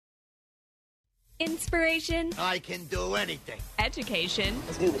Inspiration. I can do anything. Education.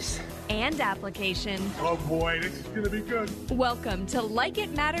 Let's do this. And application. Oh boy, this is going to be good. Welcome to Like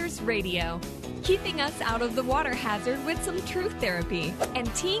It Matters Radio. Keeping us out of the water hazard with some truth therapy.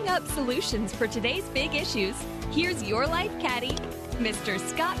 And teeing up solutions for today's big issues. Here's your life caddy, Mr.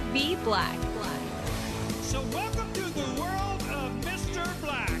 Scott V. Black. So welcome to the world of Mr.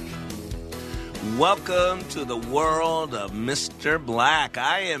 Black. Welcome to the world of Mr. Black.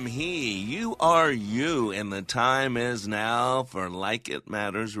 I am he, you are you, and the time is now for Like It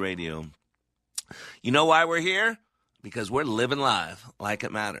Matters Radio. You know why we're here? Because we're living live like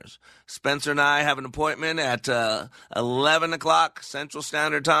it matters. Spencer and I have an appointment at 11 o'clock Central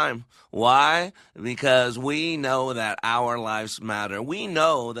Standard Time. Why? Because we know that our lives matter. We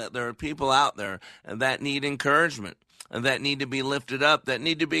know that there are people out there that need encouragement, that need to be lifted up, that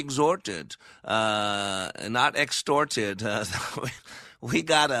need to be exhorted, not extorted. We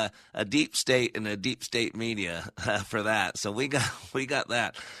got a deep state and a deep state media for that. So we got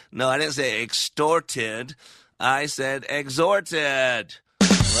that. No, I didn't say extorted. I said exhorted.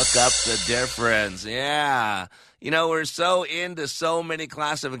 Look up the difference. Yeah. You know, we're so into so many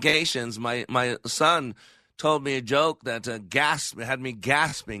classifications. My son told me a joke that had me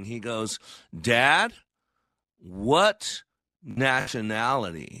gasping. He goes, Dad, what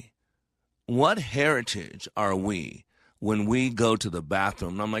nationality, what heritage are we when we go to the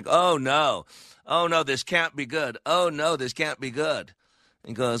bathroom? And I'm like, oh, no, this can't be good. Oh, no, this can't be good.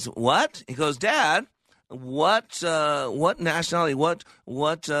 He goes, what? He goes, Dad, what nationality,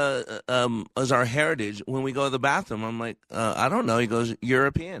 what is our heritage when we go to the bathroom? I'm like, I don't know. He goes,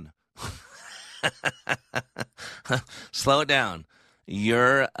 European. Slow it down.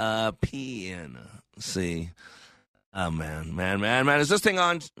 European. See. Oh, man. Is this thing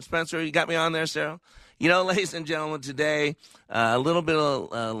on, Spencer? You got me on there, Sarah? You know, ladies and gentlemen, today, a little bit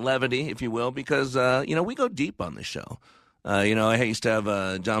of levity, if you will, because, we go deep on this show. I used to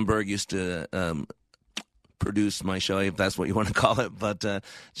have, John Berg used to produce my show, if that's what you want to call it. But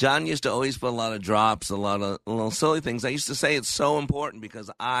John used to always put a lot of drops, a lot of little silly things. I used to say it's so important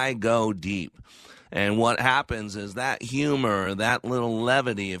because I go deep. And what happens is that humor, that little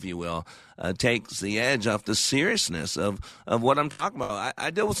levity, if you will, takes the edge off the seriousness of what I'm talking about.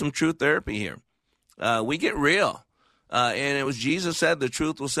 I deal with some truth therapy here. We get real. And it was Jesus said the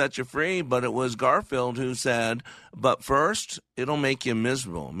truth will set you free, but it was Garfield who said, but first, it'll make you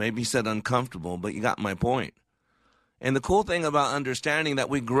miserable. Maybe he said uncomfortable, but you got my point. And the cool thing about understanding that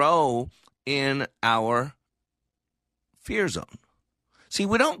we grow in our fear zone. See,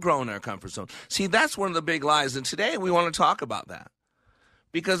 we don't grow in our comfort zone. See, that's one of the big lies. And today we want to talk about that.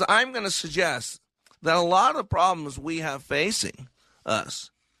 Because I'm going to suggest that a lot of the problems we have facing us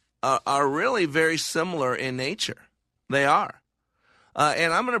are really very similar in nature. They are.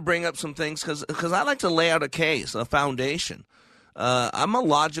 And I'm going to bring up some things because I like to lay out a case, a foundation. I'm a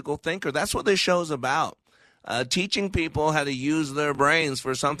logical thinker. That's what this show's about. Teaching people how to use their brains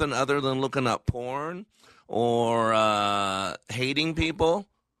for something other than looking up porn or hating people.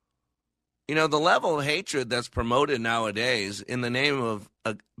 You know, the level of hatred that's promoted nowadays in the name of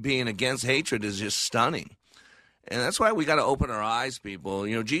being against hatred is just stunning. And that's why we got to open our eyes, people.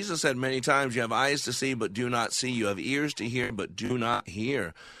 You know, Jesus said many times, you have eyes to see but do not see. You have ears to hear but do not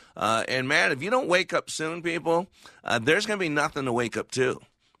hear. And, man, if you don't wake up soon, people, there's going to be nothing to wake up to.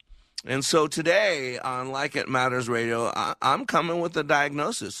 And so today on Like It Matters Radio, I'm coming with a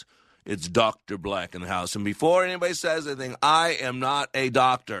diagnosis. It's Dr. Black in the house. And before anybody says anything, I am not a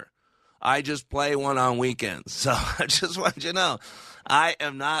doctor. I just play one on weekends. So I just want you to know, I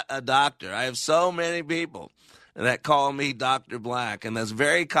am not a doctor. I have so many people that call me Dr. Black, and that's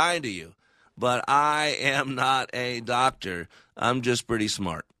very kind of you. But I am not a doctor. I'm just pretty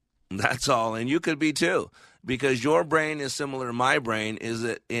smart. That's all. And you could be too, because your brain is similar to my brain, is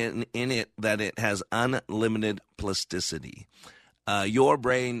it in it that it has unlimited plasticity. Your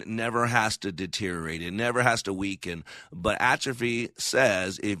brain never has to deteriorate. It never has to weaken. But atrophy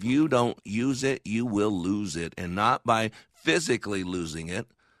says if you don't use it, you will lose it. And not by physically losing it,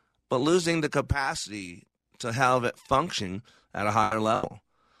 but losing the capacity to have it function at a higher level.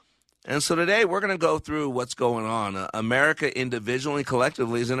 And so today we're going to go through what's going on. America individually,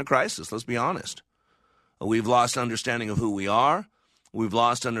 collectively is in a crisis. Let's be honest. We've lost understanding of who we are. We've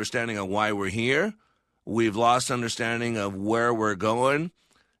lost understanding of why we're here. We've lost understanding of where we're going.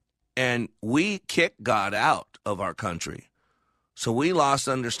 And we kicked God out of our country. So we lost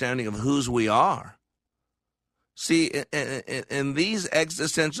understanding of whose we are. See, in these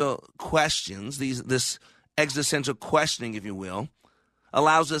existential questions, this existential questioning, if you will,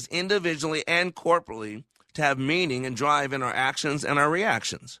 allows us individually and corporately to have meaning and drive in our actions and our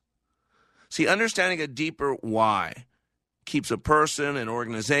reactions. See, understanding a deeper why keeps a person, an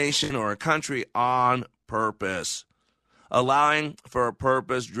organization, or a country on purpose, allowing for a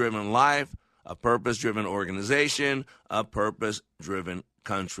purpose-driven life, a purpose-driven organization, a purpose-driven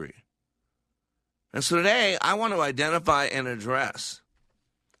country. And so today, I want to identify and address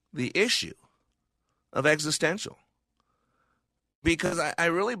the issue of existential. Because I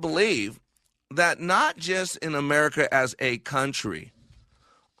really believe that not just in America as a country,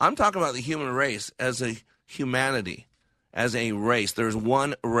 I'm talking about the human race as a humanity, as a race. There's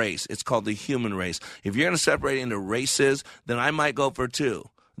one race. It's called the human race. If you're going to separate it into races, then I might go for two,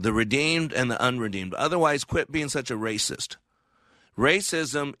 the redeemed and the unredeemed. Otherwise, quit being such a racist.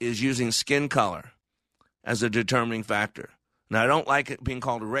 Racism is using skin color as a determining factor. Now, I don't like it being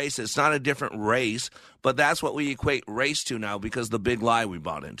called a race. It's not a different race, but that's what we equate race to now because of the big lie we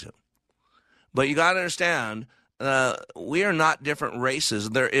bought into. But you got to understand, we are not different races.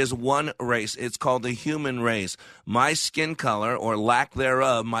 There is one race. It's called the human race. My skin color, or lack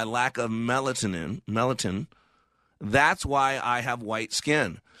thereof, my lack of melatonin, that's why I have white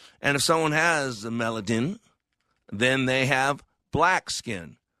skin. And if someone has melatonin, then they have black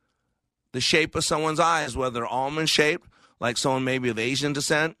skin. The shape of someone's eyes, whether almond-shaped, like someone maybe of Asian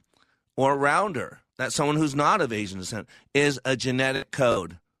descent, or rounder, that's someone who's not of Asian descent, is a genetic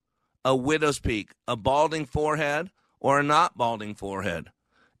code. A widow's peak, a balding forehead, or a not balding forehead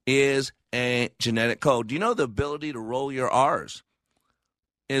is a genetic code. Do you know the ability to roll your R's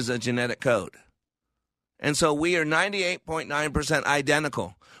is a genetic code? And so we are 98.9%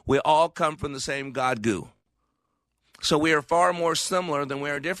 identical. We all come from the same God goo. So we are far more similar than we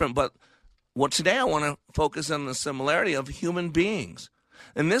are different. But today I want to focus on the similarity of human beings.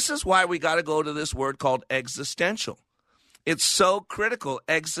 And this is why we got to go to this word called existential. It's so critical,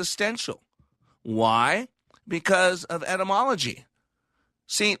 existential. Why? Because of etymology.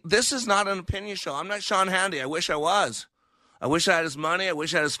 See, this is not an opinion show. I'm not Sean Hannity. I wish I was. I wish I had his money. I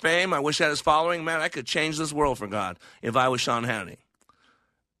wish I had his fame. I wish I had his following. Man, I could change this world for God if I was Sean Hannity.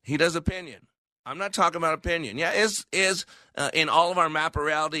 He does opinion. I'm not talking about opinion. Yeah, is in all of our map of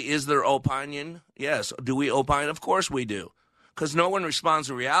reality, is there opinion? Yes. Do we opine? Of course we do. Because no one responds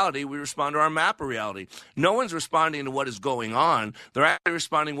to reality. We respond to our map of reality. No one's responding to what is going on. They're actually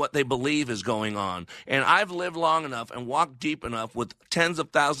responding to what they believe is going on. And I've lived long enough and walked deep enough with tens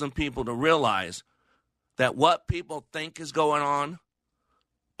of thousands of people to realize that what people think is going on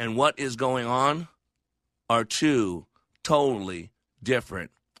and what is going on are two totally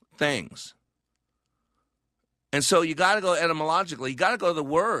different things. And so you got to go etymologically. You got to go to the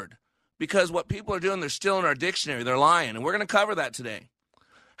word. Because what people are doing, they're still in our dictionary. They're lying. And we're going to cover that today.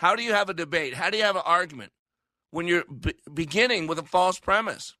 How do you have a debate? How do you have an argument when you're beginning with a false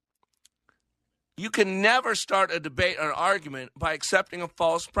premise? You can never start a debate or an argument by accepting a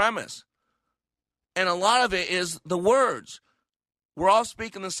false premise. And a lot of it is the words. We're all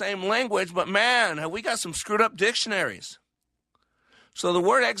speaking the same language, but man, have we got some screwed up dictionaries. So the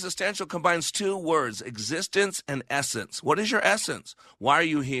word existential combines two words, existence and essence. What is your essence? Why are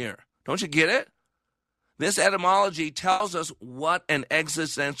you here? Don't you get it? This etymology tells us what an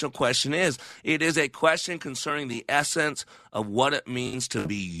existential question is. It is a question concerning the essence of what it means to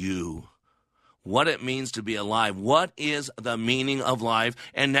be you, what it means to be alive. What is the meaning of life?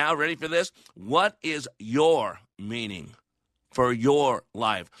 And now, ready for this? What is your meaning for your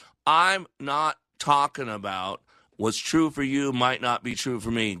life? I'm not talking about what's true for you might not be true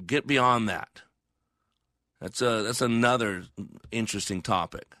for me. Get beyond that. That's another interesting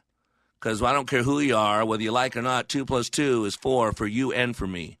topic. Because I don't care who you are, whether you like or not, 2 + 2 is 4 for you and for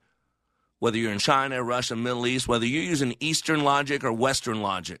me. Whether you're in China, Russia, Middle East, whether you're using Eastern logic or Western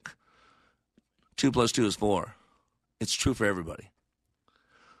logic, 2 + 2 is 4. It's true for everybody.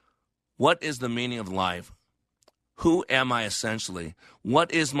 What is the meaning of life? Who am I essentially?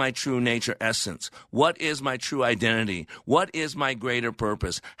 What is my true nature essence? What is my true identity? What is my greater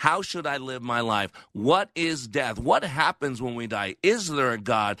purpose? How should I live my life? What is death? What happens when we die? Is there a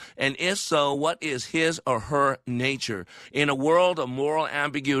God? And if so, what is his or her nature? In a world of moral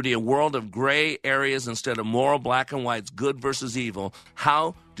ambiguity, a world of gray areas instead of moral black and whites, good versus evil,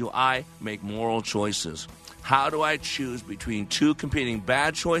 how do I make moral choices? How do I choose between two competing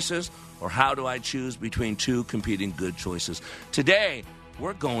bad choices? Or how do I choose between two competing good choices? Today,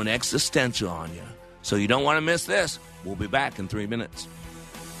 we're going existential on you. So you don't want to miss this. We'll be back in 3 minutes.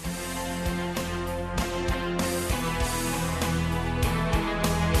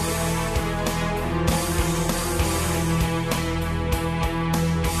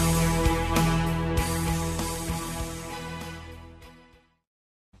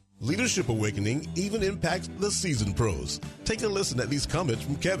 Leadership Awakening even impacts the seasoned pros. Take a listen at these comments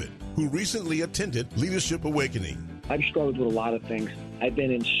from Kevin, who recently attended Leadership Awakening. I've struggled with a lot of things. I've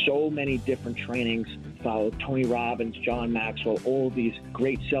been in so many different trainings, followed Tony Robbins, John Maxwell, all of these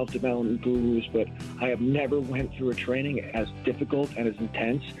great self-development gurus, but I have never went through a training as difficult and as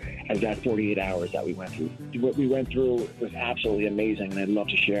intense as that 48 hours that we went through. What we went through was absolutely amazing, and I'd love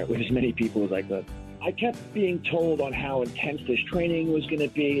to share it with as many people as I could. I kept being told on how intense this training was going to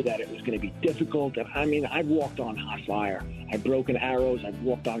be, that it was going to be difficult. I mean, I've walked on hot fire. I've broken arrows. I've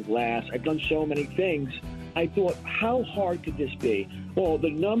walked on glass. I've done so many things. I thought, how hard could this be? Well,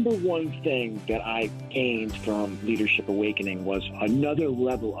 the number one thing that I gained from Leadership Awakening was another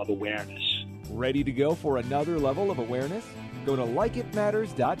level of awareness. Ready to go for another level of awareness? Go to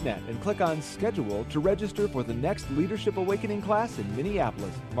likeitmatters.net and click on Schedule to register for the next Leadership Awakening class in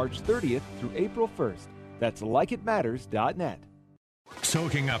Minneapolis, March 30th through April 1st. That's likeitmatters.net.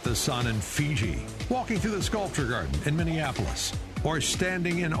 Soaking up the sun in Fiji, walking through the Sculpture Garden in Minneapolis, or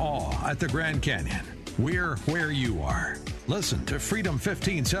standing in awe at the Grand Canyon. We're where you are. Listen to Freedom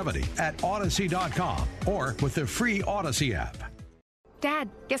 1570 at Odyssey.com or with the free Odyssey app. Dad,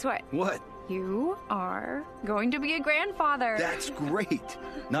 guess what? What? You are going to be a grandfather. That's great.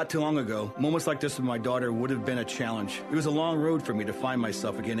 Not too long ago, moments like this with my daughter would have been a challenge. It was a long road for me to find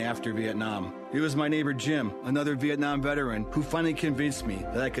myself again after Vietnam. It was my neighbor Jim, another Vietnam veteran, who finally convinced me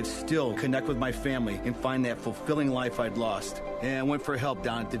that I could still connect with my family and find that fulfilling life I'd lost. And I went for help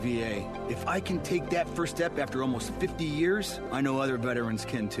down at the VA. If I can take that first step after almost 50 years, I know other veterans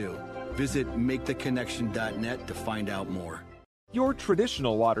can too. Visit maketheconnection.net to find out more. Your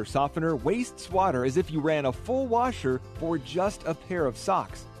traditional water softener wastes water as if you ran a full washer for just a pair of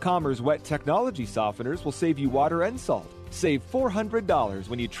socks. Commer's wet technology softeners will save you water and salt. Save $400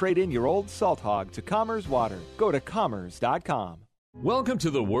 when you trade in your old salt hog to Commerce Water. Go to commerce.com. Welcome to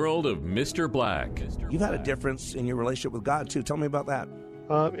the world of Mr. Black. You've had a difference in your relationship with God, too. Tell me about that.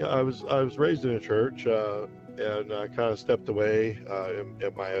 I was raised in a church, and I kind of stepped away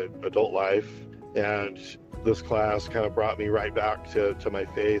in my adult life. And this class kind of brought me right back to my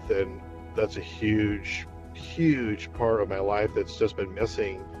faith, and that's a huge part of my life that's just been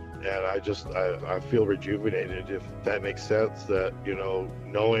missing. And I feel rejuvenated, if that makes sense, that,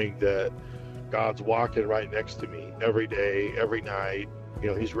 knowing that God's walking right next to me every day, every night.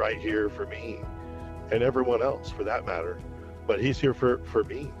 He's right here for me and everyone else for that matter. But he's here for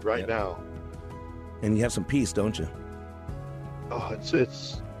me right now. And you have some peace, don't you? Oh,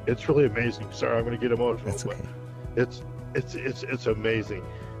 it's really amazing. Sorry, I'm going to get emotional. That's okay. It's amazing.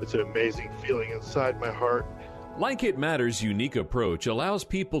 It's an amazing feeling inside my heart. Like It Matters' unique approach allows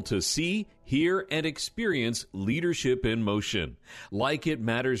people to see, hear, and experience leadership in motion. Like It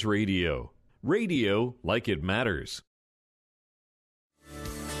Matters Radio. Radio like it matters.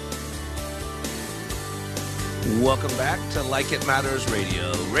 Welcome back to Like It Matters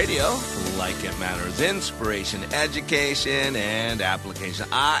Radio. Radio like it matters. Inspiration, education, and application.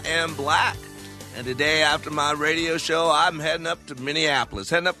 I am Black. And today after my radio show, I'm heading up to Minneapolis,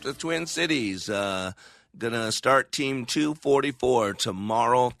 heading up to the Twin Cities. Going to start Team 244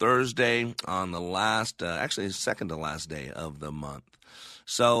 tomorrow, Thursday, on the last, second to last day of the month.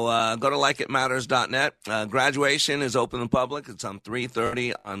 So go to likeitmatters.net. Graduation is open to the public. It's on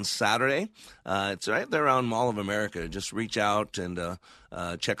 3:30 on Saturday. It's right there around Mall of America. Just reach out and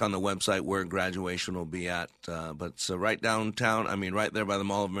check on the website where graduation will be at. But it's right downtown, right there by the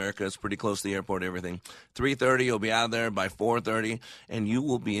Mall of America. It's pretty close to the airport, everything. 3:30, you'll be out of there by 4:30, and you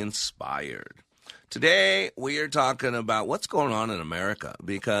will be inspired. Today, we are talking about what's going on in America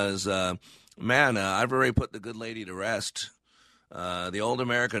because, I've already put the good lady to rest. The old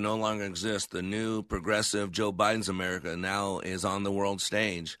America no longer exists. The new progressive Joe Biden's America now is on the world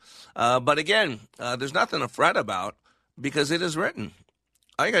stage. But again, there's nothing to fret about because it is written.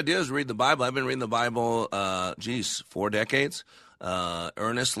 All you got to do is read the Bible. I've been reading the Bible, 4 decades.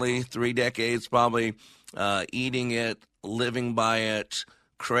 Earnestly, 3 decades probably. Eating it, living by it,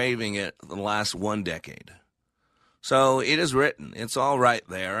 craving it the last 1 decade. So it is written. It's all right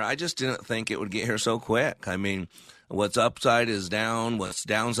there. I just didn't think it would get here so quick. What's upside is down. What's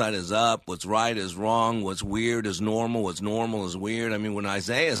downside is up. What's right is wrong. What's weird is normal. What's normal is weird. When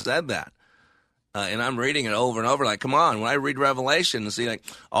Isaiah said that, and I'm reading it over and over, like, come on. When I read Revelation and see, like,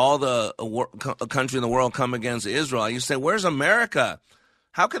 all the country in the world come against Israel, you say, where's America?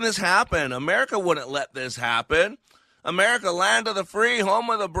 How can this happen? America wouldn't let this happen. America, land of the free, home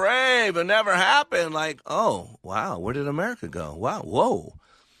of the brave. It never happened. Like, oh, wow, where did America go? Wow,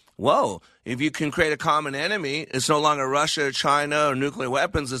 whoa. If you can create a common enemy, it's no longer Russia, China, or nuclear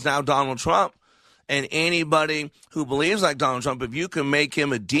weapons. It's now Donald Trump. And anybody who believes like Donald Trump, if you can make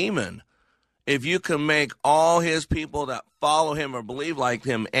him a demon, if you can make all his people that follow him or believe like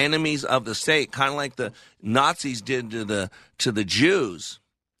him enemies of the state, kind of like the Nazis did to the Jews,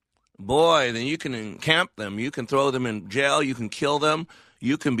 boy, then you can encamp them. You can throw them in jail. You can kill them.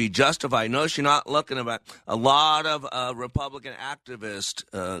 You can be justified. Notice you're not looking about a lot of Republican activist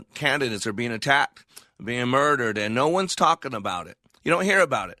candidates are being attacked, being murdered, and no one's talking about it. You don't hear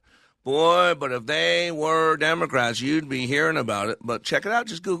about it. Boy, but if they were Democrats, you'd be hearing about it. But check it out.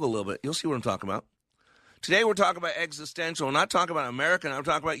 Just Google a little bit. You'll see what I'm talking about. Today we're talking about existential. We're not talking about America. I'm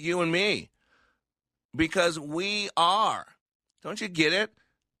talking about you and me. Because we are. Don't you get it?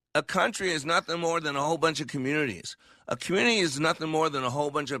 A country is nothing more than a whole bunch of communities. A community is nothing more than a whole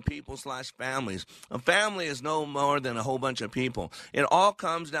bunch of people / families. A family is no more than a whole bunch of people. It all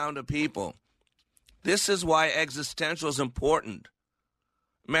comes down to people. This is why existential is important.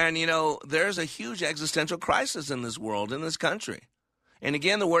 Man, you know, there's a huge existential crisis in this world, in this country. And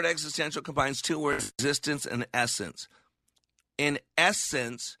again, the word existential combines two words, existence and essence. In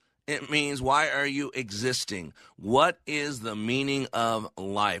essence, it means, why are you existing? What is the meaning of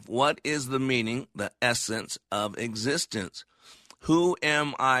life? What is the meaning, the essence of existence? Who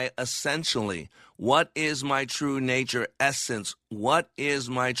am I essentially? What is my true nature, essence? What is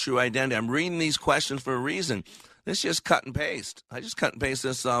my true identity? I'm reading these questions for a reason. This is just cut and paste. I just cut and paste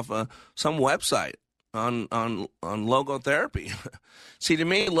this off some website on logotherapy. See, to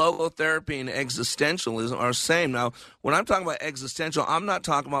me, logotherapy and existentialism are the same. Now, when I'm talking about existential, I'm not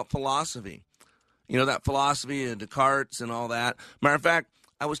talking about philosophy. You know, that philosophy of Descartes and all that. Matter of fact,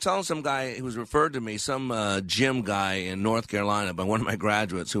 I was telling some guy who was referred to me, some gym guy in North Carolina by one of my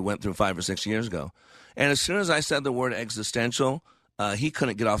graduates who went through 5 or 6 years ago. And as soon as I said the word existential, he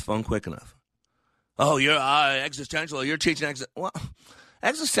couldn't get off the phone quick enough. Oh, you're existential. You're teaching well,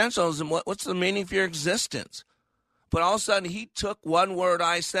 existentialism. What's the meaning for your existence? But all of a sudden, he took one word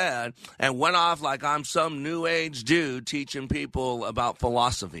I said and went off like I'm some new age dude teaching people about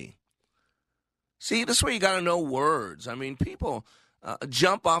philosophy. See, this is where you got to know words. I mean, people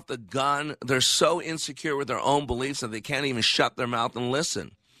jump off the gun. They're so insecure with their own beliefs that they can't even shut their mouth and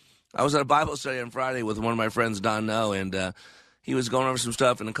listen. I was at a Bible study on Friday with one of my friends, Don No, and he was going over some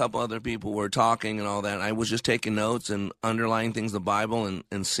stuff, and a couple other people were talking and all that. And I was just taking notes and underlining things in the Bible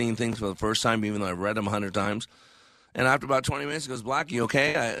and seeing things for the first time, even though I've read them 100 times. And after about 20 minutes, he goes, Black, you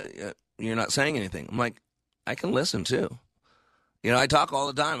okay? You're not saying anything. I'm like, I can listen, too. You know, I talk all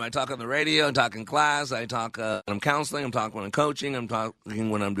the time. I talk on the radio, I talk in class, I talk when I'm counseling, I'm talking when I'm coaching, I'm talking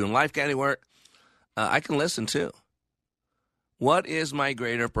when I'm doing life caddy work. I can listen, too. What is my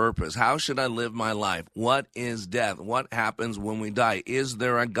greater purpose? How should I live my life? What is death? What happens when we die? Is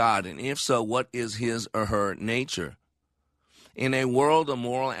there a God? And if so, what is his or her nature? In a world of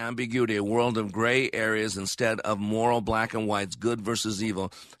moral ambiguity, a world of gray areas instead of moral black and whites, good versus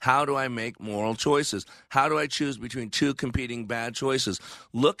evil, how do I make moral choices? How do I choose between two competing bad choices?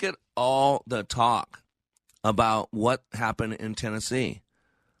 Look at all the talk about what happened in Tennessee.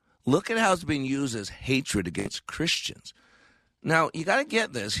 Look at how it's being used as hatred against Christians. Now, you got to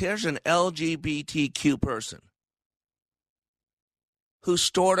get this. Here's an LGBTQ person who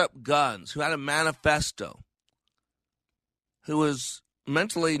stored up guns, who had a manifesto, who was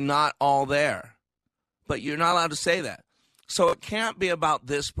mentally not all there. But you're not allowed to say that. So it can't be about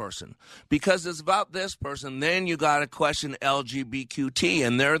this person. Because it's about this person, then you got to question LGBTQ,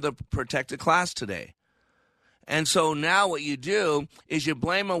 and they're the protected class today. And so now what you do is you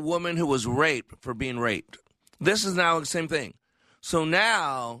blame a woman who was raped for being raped. This is now the same thing. So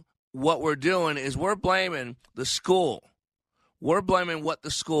now what we're doing is we're blaming the school. We're blaming what the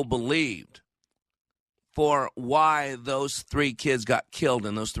school believed for why those 3 kids got killed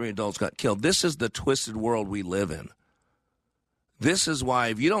and those 3 adults got killed. This is the twisted world we live in. This is why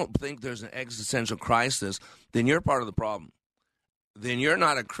if you don't think there's an existential crisis, then you're part of the problem. Then you're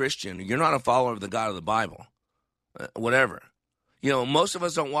not a Christian. You're not a follower of the God of the Bible. Whatever. You know, most of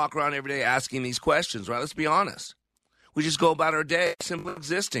us don't walk around every day asking these questions, right? Let's be honest. We just go about our day simply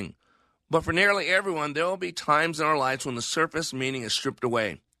existing. But for nearly everyone, there will be times in our lives when the surface meaning is stripped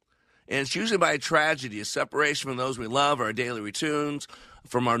away. And it's usually by a tragedy, a separation from those we love, our daily routines,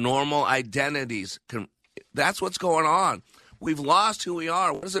 from our normal identities. That's what's going on. We've lost who we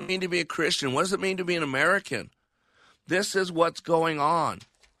are. What does it mean to be a Christian? What does it mean to be an American? This is what's going on.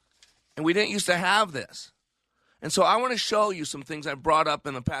 And we didn't used to have this. And so I want to show you some things I brought up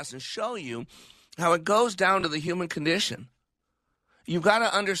in the past and show you how it goes down to the human condition. You've got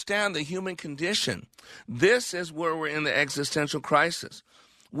to understand the human condition. This is where we're in the existential crisis.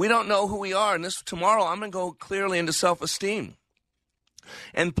 We don't know who we are. And tomorrow I'm going to go clearly into self-esteem.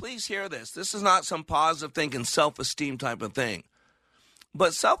 And please hear this. This is not some positive thinking, self-esteem type of thing.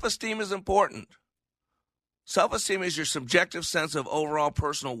 But self-esteem is important. Self-esteem is your subjective sense of overall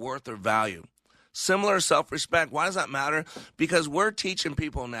personal worth or value. Similar to self-respect. Why does that matter? Because we're teaching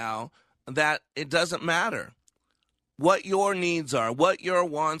people now that it doesn't matter what your needs are, what your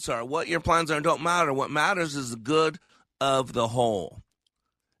wants are, what your plans are. It don't matter. What matters is the good of the whole.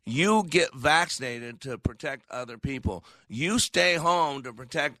 You get vaccinated to protect other people. You stay home to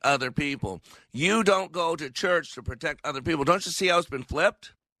protect other people. You don't go to church to protect other people. Don't you see how it's been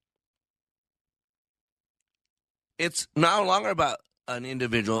flipped? It's no longer about an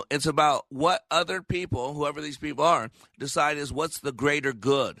individual. It's about what other people, whoever these people are, decide is what's the greater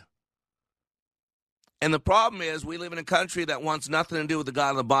good. And the problem is we live in a country that wants nothing to do with the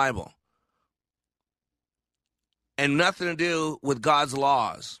God of the Bible and nothing to do with God's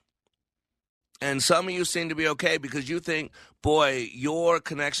laws. And some of you seem to be okay because you think, boy, your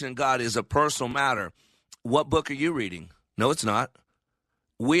connection to God is a personal matter. What book are you reading? No, it's not.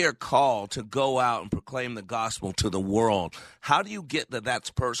 We are called to go out and proclaim the gospel to the world. How do you get that that's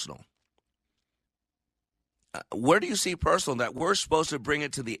personal? Where do you see personal? That we're supposed to bring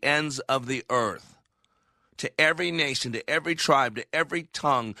it to the ends of the earth, to every nation, to every tribe, to every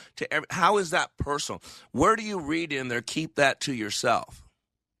tongue, to every. How is that personal? Where do you read in there, keep that to yourself?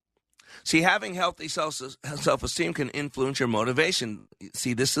 See, having healthy self-esteem can influence your motivation.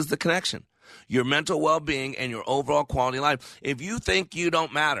 See, this is the connection. Your mental well-being and your overall quality of life. If you think you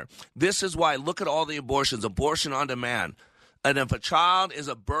don't matter, this is why, look at all the abortions, abortion on demand. And if a child is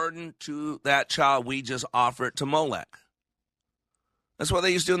a burden to that child, we just offer it to Molech. That's what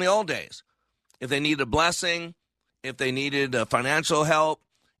they used to do in the old days. If they needed a blessing, if they needed financial help,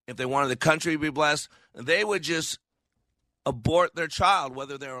 if they wanted the country to be blessed, they would just abort their child,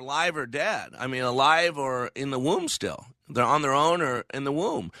 whether they're alive or dead. I mean, alive or in the womb still. They're on their own or in the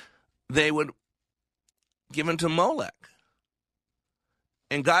womb. They would give them to Molech.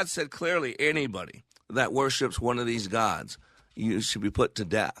 And God said clearly, anybody that worships one of these gods, you should be put to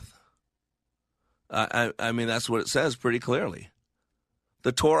death. I mean, that's what it says pretty clearly.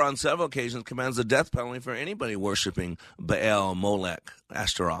 The Torah on several occasions commands the death penalty for anybody worshiping Baal, Molech,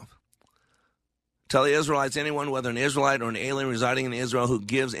 Ashtaroth. Tell the Israelites, anyone, whether an Israelite or an alien residing in Israel, who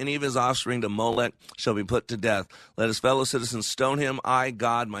gives any of his offspring to Molech shall be put to death. Let his fellow citizens stone him. I,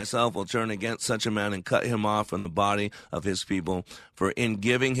 God, myself, will turn against such a man and cut him off from the body of his people. For in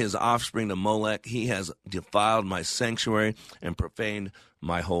giving his offspring to Molech, he has defiled my sanctuary and profaned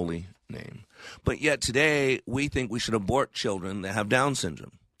my holy name. But yet today, we think we should abort children that have Down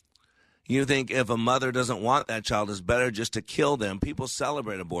syndrome. You think if a mother doesn't want that child, it's better just to kill them. People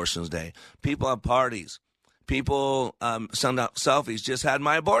celebrate Abortions Day. People have parties. People send out selfies. Just had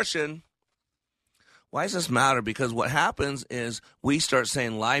my abortion. Why does this matter? Because what happens is we start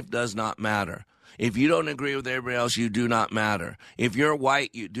saying life does not matter. If you don't agree with everybody else, you do not matter. If you're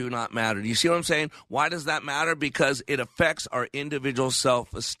white, you do not matter. Do you see what I'm saying? Why does that matter? Because it affects our individual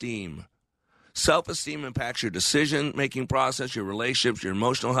self-esteem. Self-esteem impacts your decision-making process, your relationships, your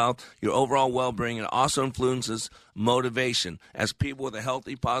emotional health, your overall well-being. It also influences motivation. As people with a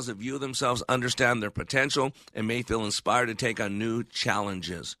healthy, positive view of themselves understand their potential and may feel inspired to take on new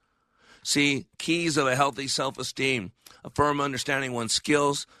challenges. See, keys of a healthy self-esteem: a firm understanding of one's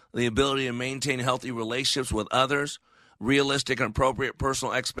skills, the ability to maintain healthy relationships with others, realistic and appropriate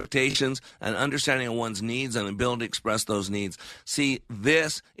personal expectations, and understanding of one's needs and ability to express those needs. See,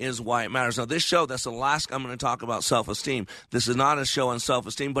 this is why it matters. Now, this show, that's the last I'm going to talk about self-esteem. This is not a show on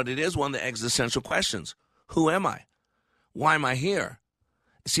self-esteem, but it is one of the existential questions. Who am I? Why am I here?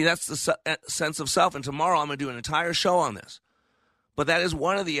 See, that's the sense of self, and tomorrow I'm going to do an entire show on this. But that is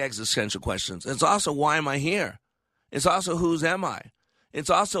one of the existential questions. It's also, why am I here? It's also, whose am I? It's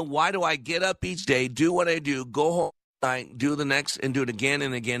also, why do I get up each day, do what I do, go home, I do the next and do it again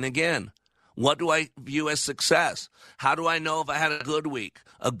and again and again? What do I view as success? How do I know if I had a good week,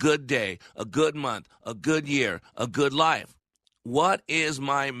 a good day, a good month, a good year, a good life? What is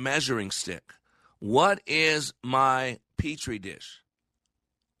my measuring stick? What is my petri dish?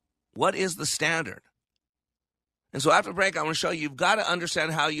 What is the standard? And so after the break, I want to show you, you've got to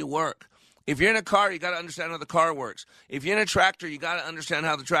understand how you work. If you're in a car, you got to understand how the car works. If you're in a tractor, you got to understand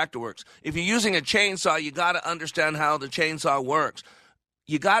how the tractor works. If you're using a chainsaw, you got to understand how the chainsaw works.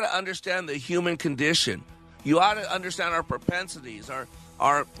 You got to understand the human condition. You ought to understand our propensities,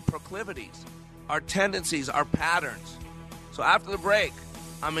 our proclivities, our tendencies, our patterns. So after the break,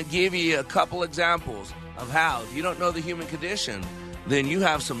 I'm going to give you a couple examples of how, if you don't know the human condition, then you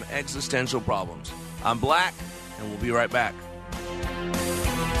have some existential problems. I'm Black, and we'll be right back.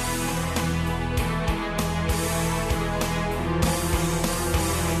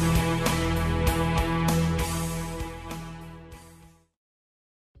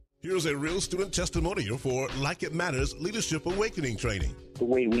 Here's a real student testimonial for Like It Matters Leadership Awakening training. The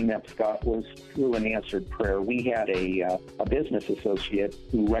way we met Scott was through an answered prayer. We had a business associate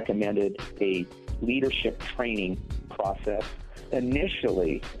who recommended a leadership training process.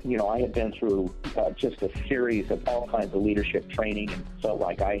 Initially, I had been through just a series of all kinds of leadership training and felt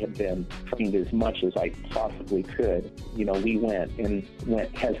like I had been trained as much as I possibly could. We went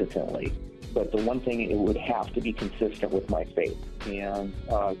hesitantly. But the one thing, it would have to be consistent with my faith. And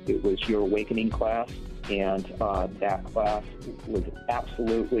it was your awakening class. And that class was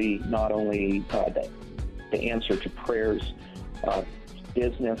absolutely not only the answer to prayers,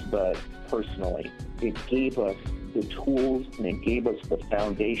 business, but personally. It gave us the tools and it gave us the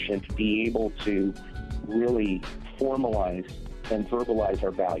foundation to be able to really formalize and verbalize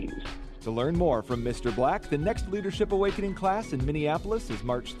our values. To learn more from Mr. Black, the next Leadership Awakening class in Minneapolis is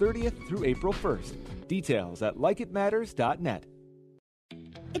March 30th through April 1st. Details at likeitmatters.net.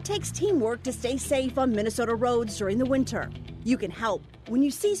 It takes teamwork to stay safe on Minnesota roads during the winter. You can help. When you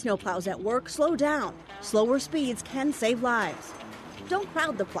see snowplows at work, slow down. Slower speeds can save lives. Don't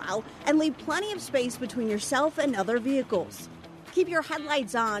crowd the plow and leave plenty of space between yourself and other vehicles. Keep your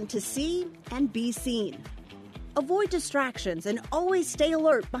headlights on to see and be seen. Avoid distractions and always stay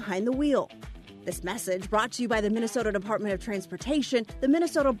alert behind the wheel. This message brought to you by the Minnesota Department of Transportation, the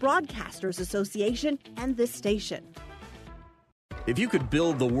Minnesota Broadcasters Association, and this station. If you could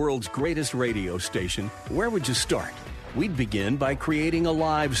build the world's greatest radio station, where would you start? We'd begin by creating a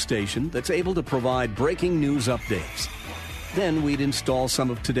live station that's able to provide breaking news updates. Then we'd install some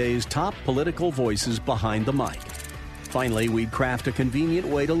of today's top political voices behind the mic. Finally, we'd craft a convenient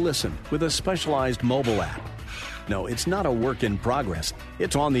way to listen with a specialized mobile app. No, it's not a work in progress.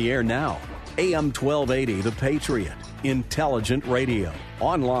 It's on the air now. AM 1280 The Patriot. Intelligent radio.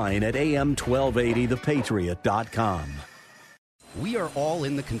 Online at am1280thepatriot.com. We are all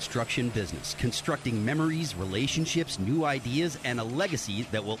in the construction business, constructing memories, relationships, new ideas, and a legacy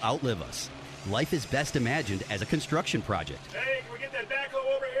that will outlive us. Life is best imagined as a construction project. Hey, can we get that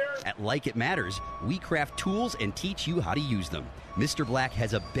backhoe over here? At Like It Matters, we craft tools and teach you how to use them. Mr. Black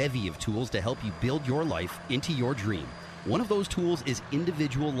has a bevy of tools to help you build your life into your dream. One of those tools is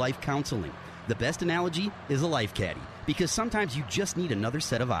individual life counseling. The best analogy is a life caddy, because sometimes you just need another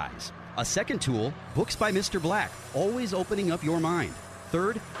set of eyes. A second tool, Books by Mr. Black, always opening up your mind.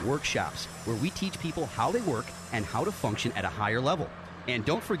 Third, workshops, where we teach people how they work and how to function at a higher level. And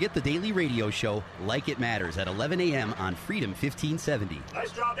don't forget the daily radio show, Like It Matters, at 11 a.m. on Freedom 1570.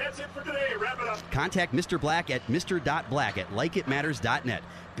 Nice job. That's it for today. Wrap it up. Contact Mr. Black at mr.black@likeitmatters.net.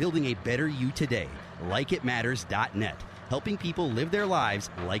 Building a better you today. Likeitmatters.net. Helping people live their lives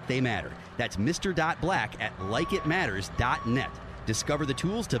like they matter. That's mr.black@likeitmatters.net. Discover the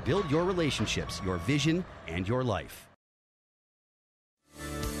tools to build your relationships, your vision, and your life.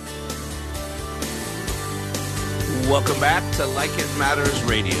 Welcome back to Like It Matters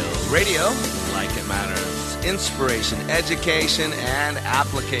Radio. Radio, like it matters. Inspiration, education, and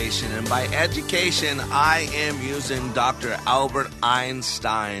application. And by education, I am using Dr. Albert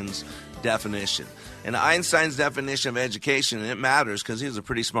Einstein's definition. And Einstein's definition of education, and it matters because he was a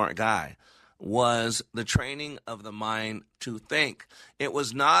pretty smart guy, was the training of the mind to think. It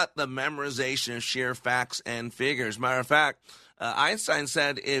was not the memorization of sheer facts and figures. Matter of fact, Einstein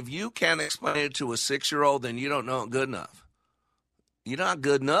said, if you can't explain it to a 6-year-old, then you don't know it good enough. You're not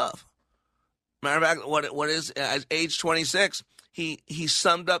good enough. Matter of fact, what is, at age 26, he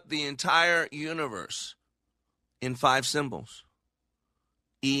summed up the entire universe in 5 symbols.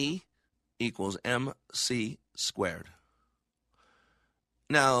 E equals MC squared.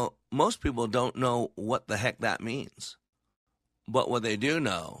 Now, most people don't know what the heck that means. But what they do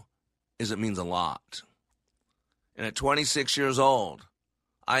know is it means a lot. And at 26 years old,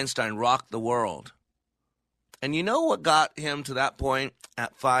 Einstein rocked the world. And you know what got him to that point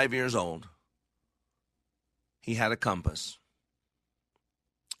at 5 years old? He had a compass.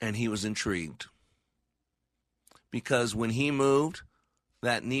 And he was intrigued. Because when he moved,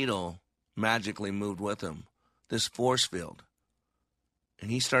 that needle magically moved with him. This force field.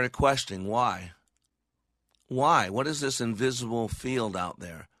 And he started questioning why. Why? What is this invisible field out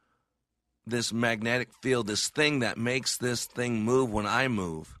there? This magnetic field, this thing that makes this thing move when I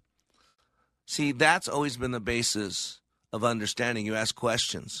move. See, that's always been the basis of understanding. You ask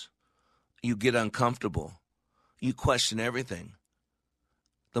questions. You get uncomfortable. You question everything.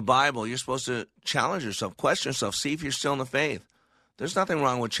 The Bible, you're supposed to challenge yourself, question yourself, see if you're still in the faith. There's nothing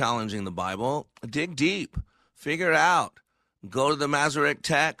wrong with challenging the Bible. Dig deep. Figure it out. Go to the Masoretic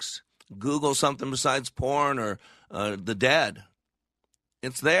text. Google something besides porn or the dead.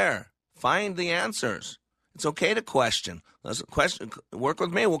 It's there. Find the answers. It's okay to question. Let's question. Work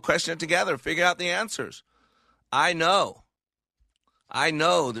with me. We'll question it together. Figure out the answers. I know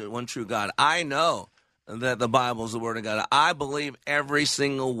the one true God. I know that the Bible is the Word of God. I believe every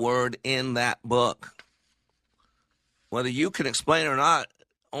single word in that book. Whether you can explain it or not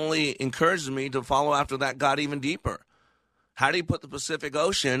only encourages me to follow after that God even deeper. How do you put the Pacific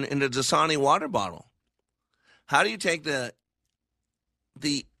Ocean in a Dasani water bottle? How do you take the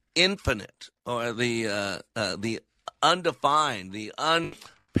infinite or the undefined, the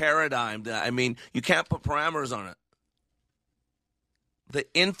unparadigmed? I mean, you can't put parameters on it. The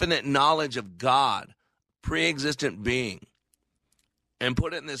infinite knowledge of God, pre-existent being, and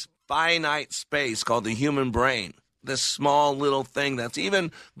put it in this finite space called the human brain, this small little thing that's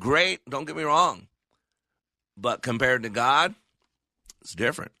even great, don't get me wrong, but compared to God, it's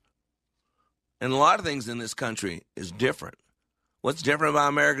different. And a lot of things in this country is different. What's different about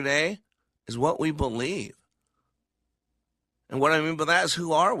America today is what we believe. And what I mean by that is,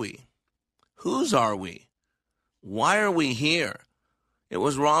 who are we? Whose are we? Why are we here? It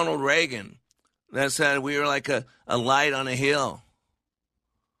was Ronald Reagan that said we were like a light on a hill,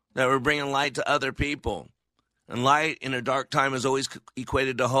 that we're bringing light to other people. And light in a dark time is always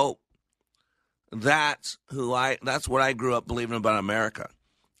equated to hope. That's what I grew up believing about America,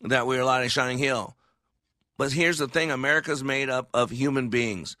 that we were a light on a shining hill. But here's the thing, America's made up of human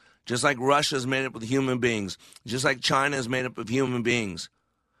beings, just like Russia's made up of human beings, just like China's made up of human beings.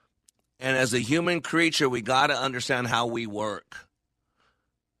 And as a human creature, we got to understand how we work.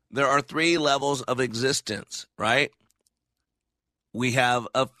 There are 3 levels of existence, right? We have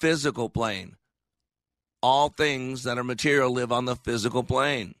a physical plane. All things that are material live on the physical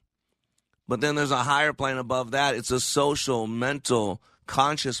plane. But then there's a higher plane above that. It's a social, mental,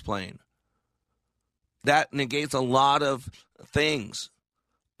 conscious plane. That negates a lot of things,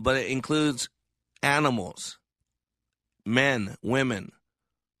 but it includes animals, men, women.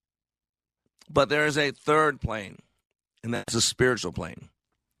 But there is a third plane, and that's a spiritual plane.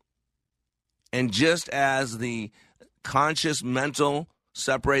 And just as the conscious mental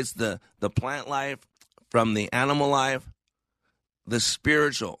separates the plant life from the animal life, the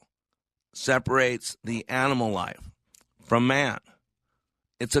spiritual separates the animal life from man.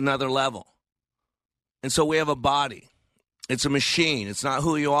 It's another level. And so we have a body. It's a machine. It's not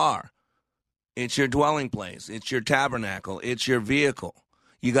who you are. It's your dwelling place. It's your tabernacle. It's your vehicle.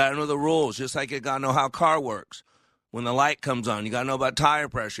 You got to know the rules, just like you got to know how a car works. When the light comes on, you got to know about tire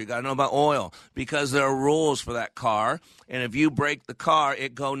pressure. You got to know about oil, because there are rules for that car. And if you break the car,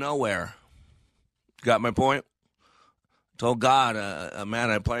 it go nowhere. Got my point? Told God, man,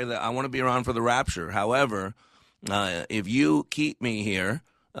 I pray that I want to be around for the rapture. However, if you keep me here,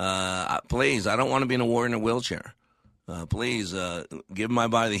 please, I don't want to be in a war in a wheelchair. Please give my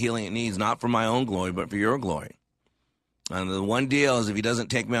body the healing it needs, not for my own glory, but for your glory. And the one deal is, if he doesn't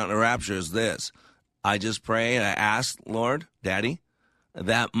take me out in the rapture, is this. I just pray and I ask, Lord, Daddy,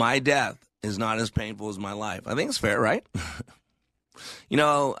 that my death is not as painful as my life. I think it's fair, right? You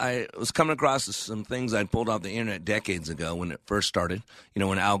know, I was coming across some things I'd pulled off the internet decades ago when it first started,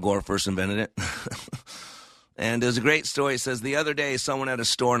 when Al Gore first invented it. And there's a great story. It says, the other day, someone at a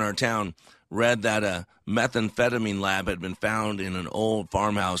store in our town read that a methamphetamine lab had been found in an old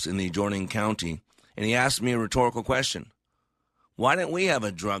farmhouse in the adjoining county. And he asked me a rhetorical question. Why didn't we have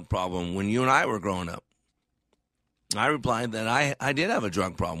a drug problem when you and I were growing up? I replied that I did have a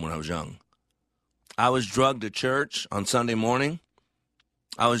drug problem when I was young. I was drugged to church on Sunday morning.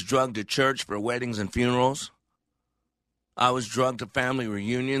 I was drugged to church for weddings and funerals. I was drugged to family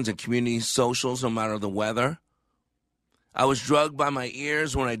reunions and community socials no matter the weather. I was drugged by my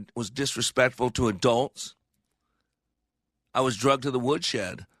ears when I was disrespectful to adults. I was drugged to the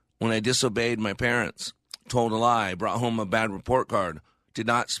woodshed when I disobeyed my parents, told a lie, brought home a bad report card, did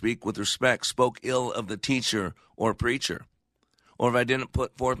not speak with respect, spoke ill of the teacher or preacher, or if I didn't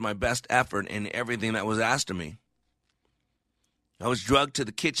put forth my best effort in everything that was asked of me. I was drugged to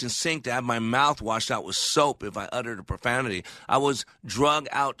the kitchen sink to have my mouth washed out with soap if I uttered a profanity. I was drugged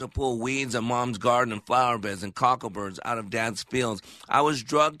out to pull weeds in Mom's garden and flower beds and cocklebirds out of Dad's fields. I was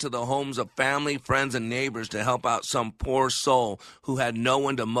drugged to the homes of family, friends, and neighbors to help out some poor soul who had no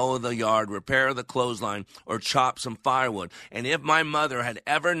one to mow the yard, repair the clothesline, or chop some firewood. And if my mother had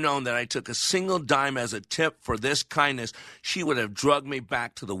ever known that I took a single dime as a tip for this kindness, she would have drugged me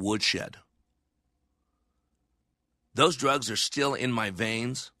back to the woodshed. Those drugs are still in my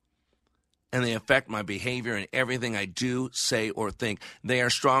veins, and they affect my behavior and everything I do, say, or think. They are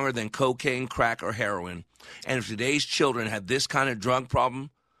stronger than cocaine, crack, or heroin. And if today's children had this kind of drug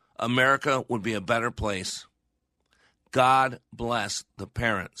problem, America would be a better place. God bless the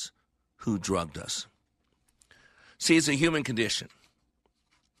parents who drugged us. See, it's a human condition.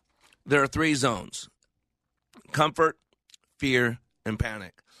 There are 3 zones: comfort, fear, and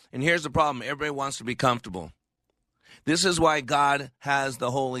panic. And here's the problem. Everybody wants to be comfortable. This is why God has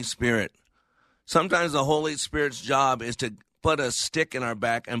the Holy Spirit. Sometimes the Holy Spirit's job is to put a stick in our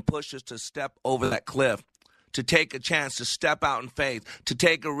back and push us to step over that cliff, to take a chance, to step out in faith, to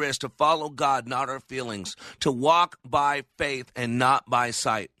take a risk, to follow God, not our feelings, to walk by faith and not by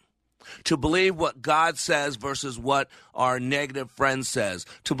sight, to believe what God says versus what our negative friend says,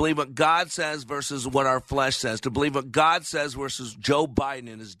 to believe what God says versus what our flesh says, to believe what God says versus Joe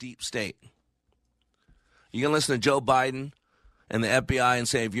Biden and his deep state. You can listen to Joe Biden and the FBI and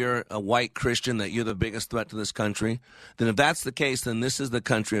say if you're a white Christian that you're the biggest threat to this country, then if that's the case, then this is the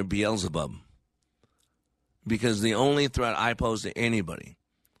country of Beelzebub. Because the only threat I pose to anybody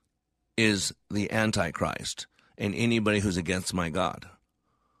is the Antichrist and anybody who's against my God.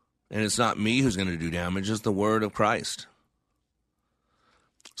 And it's not me who's going to do damage, it's the word of Christ.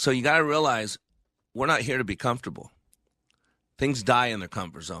 So you got to realize we're not here to be comfortable. Things die in their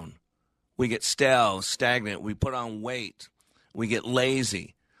comfort zone. We get stale, stagnant, we put on weight, we get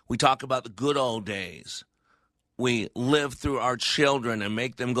lazy. We talk about the good old days. We live through our children and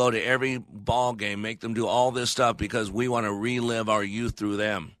make them go to every ball game, make them do all this stuff because we want to relive our youth through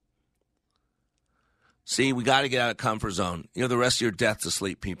them. See, we got to get out of comfort zone. You know, the rest of your death's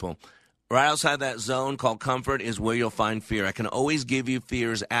asleep, people. Right outside that zone called comfort is where you'll find fear. I can always give you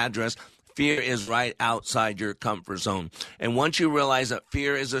fear's address. Fear is right outside your comfort zone. And once you realize that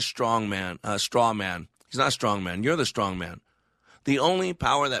fear is a straw man. He's not a strong man. You're the strong man. The only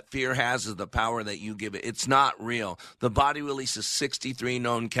power that fear has is the power that you give it. It's not real. The body releases 63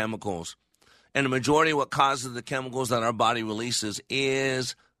 known chemicals. And the majority of what causes the chemicals that our body releases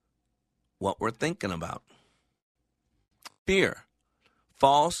is what we're thinking about. Fear.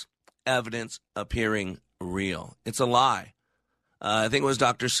 False evidence appearing real. It's a lie. I think it was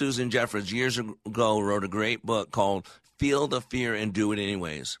Dr. Susan Jeffers years ago wrote a great book called Feel the Fear and Do It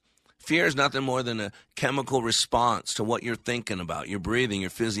Anyways. Fear is nothing more than a chemical response to what you're thinking about, your breathing,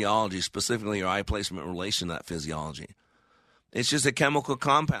 your physiology, specifically your eye placement in relation to that physiology. It's just a chemical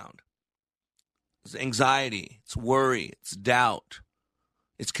compound. It's anxiety, it's worry, it's doubt,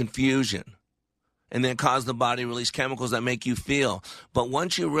 it's confusion. And then cause the body to release chemicals that make you feel. But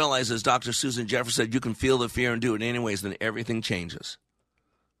once you realize, as Dr. Susan Jeffers said, you can feel the fear and do it anyways, then everything changes.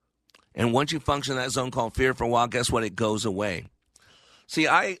 And once you function in that zone called fear for a while, guess what? It goes away. See,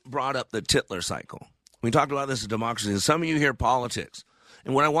 I brought up the Tytler cycle. We talked about this in democracy. And some of you hear politics.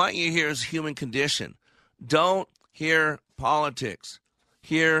 And what I want you to hear is human condition. Don't hear politics.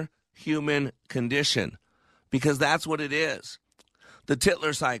 Hear human condition. Because that's what it is. The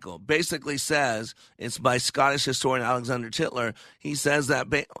Tytler cycle basically says, it's by Scottish historian Alexander Tytler, he says that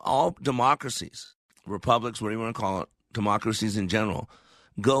all democracies, republics, whatever you want to call it, democracies in general,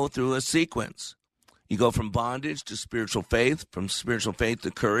 go through a sequence. You go from bondage to spiritual faith, from spiritual faith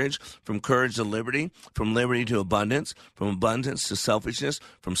to courage, from courage to liberty, from liberty to abundance, from abundance to selfishness,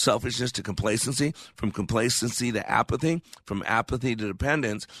 from selfishness to complacency, from complacency to apathy, from apathy to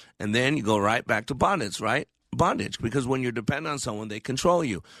dependence, and then you go right back to bondage, right? Bondage, because when you're dependent on someone, they control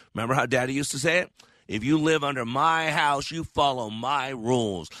you. Remember how Daddy used to say it? If you live under my house, you follow my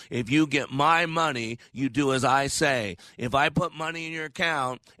rules. If you get my money, you do as I say. If I put money in your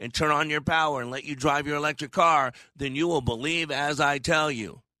account and turn on your power and let you drive your electric car, then you will believe as I tell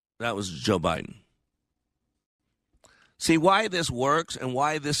you. That was Joe Biden. See, why this works and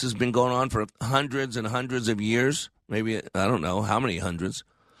why this has been going on for hundreds and hundreds of years, maybe, I don't know how many hundreds,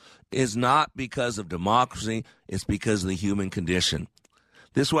 is not because of democracy, it's because of the human condition.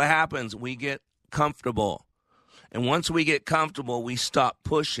 This is what happens. We get comfortable. And once we get comfortable, we stop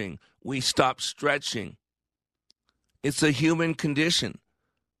pushing. We stop stretching. It's a human condition.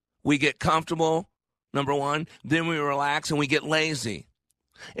 We get comfortable, number one. Then we relax and we get lazy.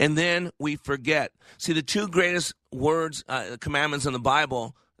 And then we forget. See, the two greatest words, commandments in the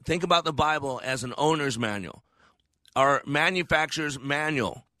Bible, think about the Bible as an owner's manual, or manufacturer's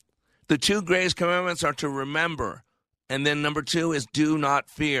manual. The two greatest commandments are to remember, and then number two is do not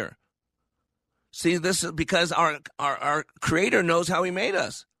fear. See, this is because our Creator knows how He made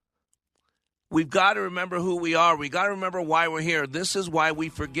us. We've got to remember who we are. We've got to remember why we're here. This is why we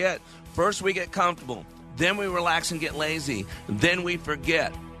forget. First we get comfortable, then we relax and get lazy, then we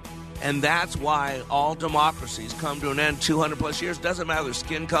forget. And that's why all democracies come to an end 200 plus years. Doesn't matter their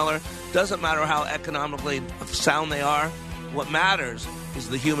skin color, doesn't matter how economically sound they are. What matters is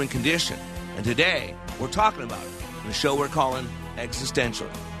the human condition. And today, we're talking about it in a show we're calling Existential.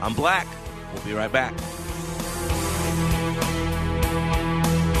 I'm Black. We'll be right back.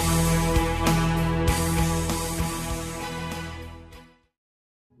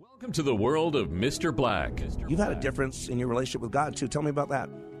 Welcome to the world of Mr. Black. You've had a difference in your relationship with God, too. Tell me about that.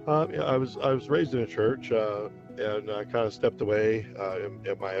 Yeah, I was raised in a church, and I kind of stepped away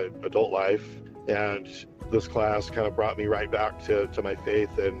in my adult life. And this class kind of brought me right back to my faith.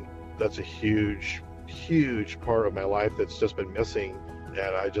 And that's a huge part of my life that's just been missing.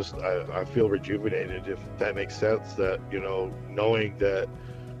 And I feel rejuvenated, if that makes sense, that, knowing that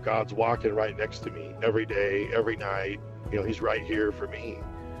God's walking right next to me every day, every night. He's right here for me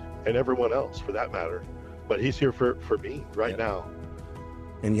and everyone else for that matter. But he's here for me right now.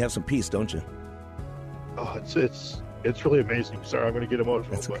 And you have some peace, don't you? Oh, it's really amazing. Sorry, I'm going to get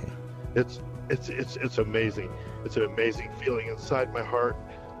emotional. That's okay. But it's amazing. It's an amazing feeling inside my heart.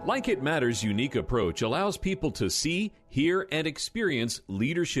 Like It Matters' unique approach allows people to see, hear, and experience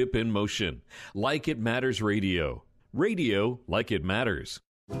leadership in motion. Like It Matters Radio. Radio like it matters.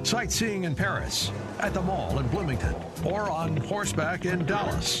 Sightseeing in Paris, at the mall in Bloomington, or on horseback in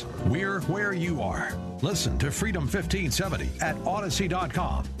Dallas. We're where you are. Listen to Freedom 1570 at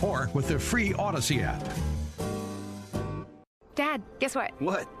Odyssey.com or with the free Odyssey app. Dad, guess what?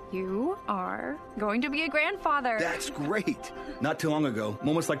 What? You are going to be a grandfather. That's great. Not too long ago,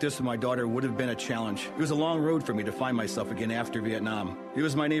 moments like this with my daughter would have been a challenge. It was a long road for me to find myself again after Vietnam. It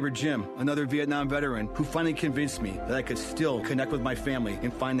was my neighbor Jim, another Vietnam veteran, who finally convinced me that I could still connect with my family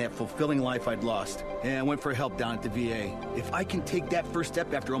and find that fulfilling life I'd lost. And I went for help down at the VA. If I can take that first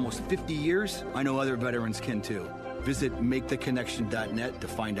step after almost 50 years, I know other veterans can too. Visit maketheconnection.net to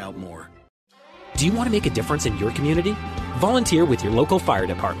find out more. Do you want to make a difference in your community? Volunteer with your local fire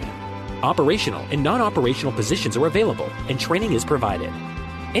department. Operational and non-operational positions are available, and training is provided.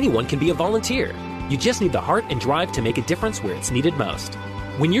 Anyone can be a volunteer. You just need the heart and drive to make a difference where it's needed most.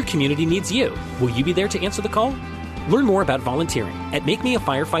 When your community needs you, will you be there to answer the call? Learn more about volunteering at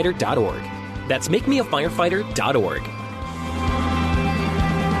makemeafirefighter.org. That's makemeafirefighter.org.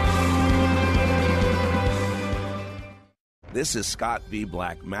 This is Scott V.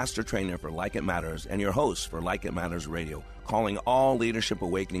 Black, Master Trainer for Like It Matters and your host for Like It Matters Radio, calling all Leadership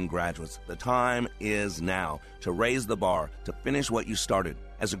Awakening graduates. The time is now to raise the bar, to finish what you started.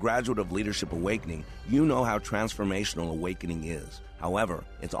 As a graduate of Leadership Awakening, you know how transformational awakening is. However,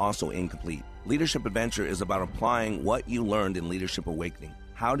 it's also incomplete. Leadership Adventure is about applying what you learned in Leadership Awakening.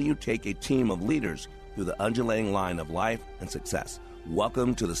 How do you take a team of leaders through the undulating line of life and success?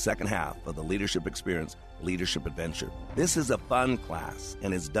 Welcome to the second half of the Leadership Experience Leadership Adventure. This is a fun class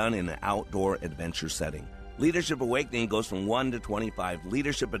and is done in an outdoor adventure setting. Leadership Awakening goes from 1 to 25.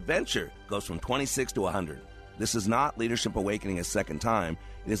 Leadership Adventure goes from 26 to 100. This is not Leadership Awakening a second time.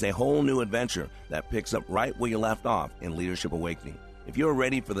 It is a whole new adventure that picks up right where you left off in Leadership Awakening. If you're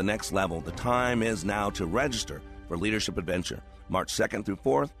ready for the next level, the time is now to register for Leadership Adventure, March 2nd through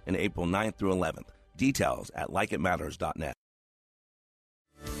 4th and April 9th through 11th. Details at likeitmatters.net.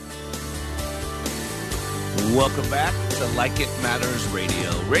 Welcome back to Like It Matters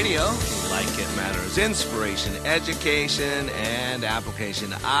Radio. Radio, like it matters. Inspiration, education, and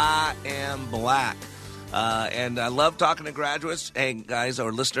application. I am Black. And I love talking to graduates. Hey, guys,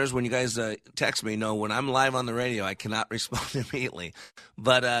 or listeners, when you guys text me, know when I'm live on the radio, I cannot respond immediately.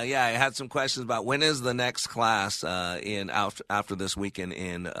 But, yeah, I had some questions about when is the next class after this weekend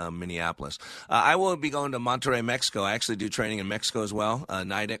in Minneapolis. I will be going to Monterrey, Mexico. I actually do training in Mexico as well.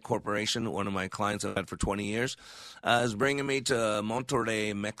 Nidec Corporation, one of my clients I've had for 20 years, is bringing me to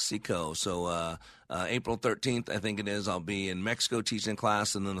Monterrey, Mexico. So April 13th, I think it is, I'll be in Mexico teaching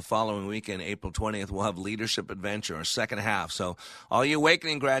class, and then the following weekend, April 20th, we'll have Leadership Adventure, our second half. So all you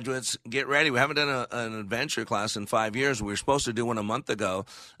Awakening graduates, get ready. We haven't done an adventure class in 5 years. We were supposed to do one a month ago,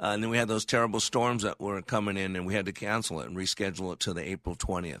 and then we had those terrible storms that were coming in, and we had to cancel it and reschedule it to the April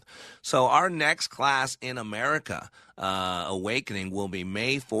 20th. So our next class in America, Awakening, will be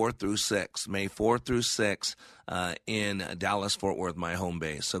May 4th through 6th. May 4th through 6th. In Dallas-Fort Worth, my home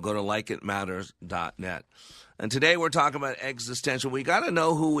base. So go to likeitmatters.net. And today we're talking about existential. We got to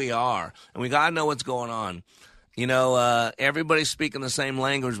know who we are, and we got to know what's going on. You know, everybody's speaking the same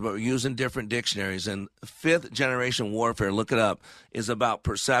language, but we're using different dictionaries. And fifth-generation warfare, look it up, is about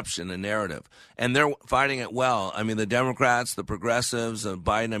perception and narrative. And they're fighting it well. I mean, the Democrats, the progressives,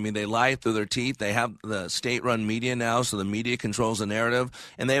 Biden, I mean, they lie through their teeth. They have the state-run media now, so the media controls the narrative.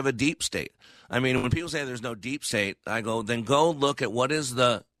 And they have a deep state. I mean, when people say there's no deep state, I go, then go look at what is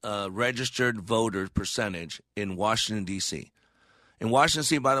the registered voter percentage in Washington, D.C. In Washington,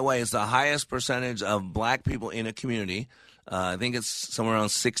 D.C., by the way, is the highest percentage of black people in a community. I think it's somewhere around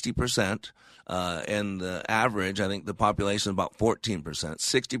 60%. And the average, I think the population is about 14%,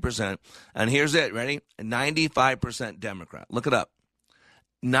 60%. And here's it, ready? 95% Democrat. Look it up.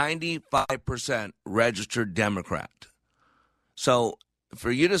 95% registered Democrat. So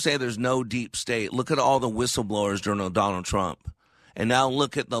for you to say there's no deep state, look at all the whistleblowers during Donald Trump. And now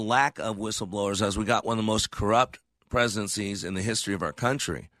look at the lack of whistleblowers as we got one of the most corrupt presidencies in the history of our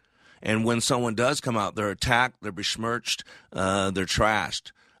country. And when someone does come out, they're attacked, they're besmirched, they're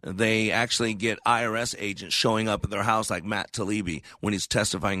trashed. They actually get IRS agents showing up at their house like Matt Taibbi when he's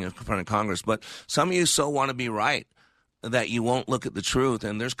testifying in front of Congress. But some of you so want to be right that you won't look at the truth,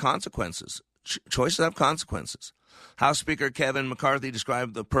 and there's consequences. Choices have consequences. House Speaker Kevin McCarthy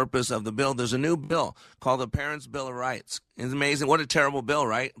described the purpose of the bill. There's a new bill called the Parents' Bill of Rights. It's amazing. What a terrible bill,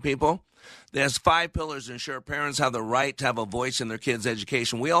 right, people? It has 5 pillars to ensure parents have the right to have a voice in their kids'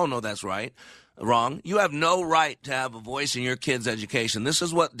 education. We all know that's right. Wrong. You have no right to have a voice in your kids' education. This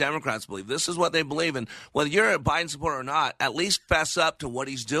is what Democrats believe. This is what they believe. And whether you're a Biden supporter or not, at least fess up to what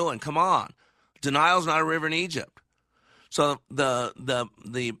he's doing. Come on. Denial's not a river in Egypt. So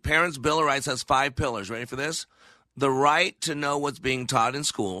the Parents' Bill of Rights has 5 pillars. Ready for this? The right to know what's being taught in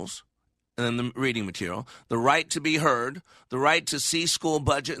schools, and then the reading material, the right to be heard, the right to see school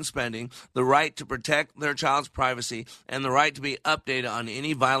budget and spending, the right to protect their child's privacy, and the right to be updated on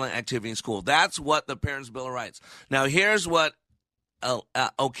any violent activity in school. That's what the Parents' Bill of Rights. Now, here's what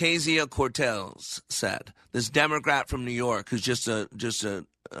Ocasio-Cortez said, this Democrat from New York who's just a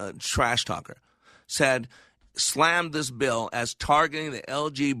trash talker, slammed this bill as targeting the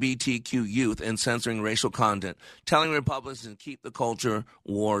LGBTQ youth and censoring racial content, telling Republicans to keep the culture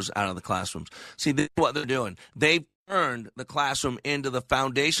wars out of the classrooms. See, this is what they're doing. They've turned the classroom into the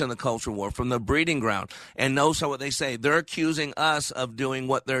foundation of the culture war, from the breeding ground. And notice what they say. They're accusing us of doing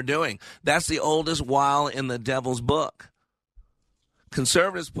what they're doing. That's the oldest wile in the devil's book.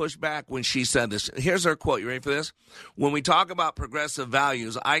 Conservatives pushed back when she said this. Here's her quote. You ready for this? When we talk about progressive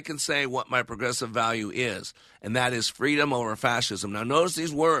values, I can say what my progressive value is, and that is freedom over fascism. Now, notice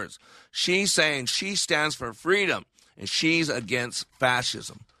these words. She's saying she stands for freedom, and she's against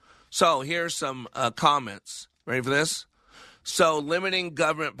fascism. So here's some comments. Ready for this? So limiting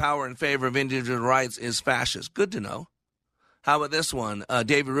government power in favor of individual rights is fascist. Good to know. How about this one?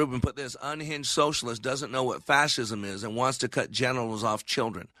 David Rubin put this: unhinged socialist doesn't know what fascism is and wants to cut genitals off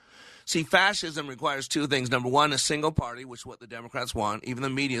children. See, fascism requires 2 things. Number 1, a single party, which is what the Democrats want. Even the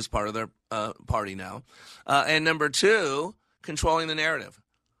media is part of their party now. And number 2, controlling the narrative,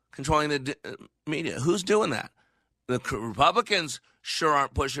 controlling the media. Who's doing that? The Republicans sure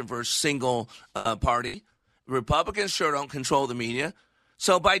aren't pushing for a single party. Republicans sure don't control the media.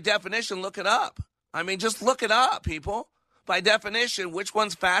 So by definition, look it up. I mean, just look it up, people. By definition, which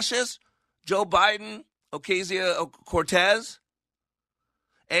one's fascist? Joe Biden, Ocasio-Cortez?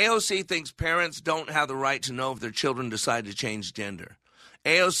 AOC thinks parents don't have the right to know if their children decide to change gender.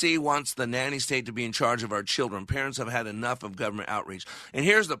 AOC wants the nanny state to be in charge of our children. Parents have had enough of government outreach. And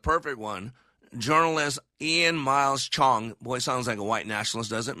here's the perfect one. Journalist Ian Miles Chong. Boy, sounds like a white nationalist,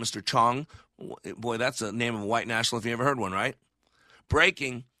 doesn't it? Mr. Chong. Boy, that's the name of a white nationalist if you ever heard one, right?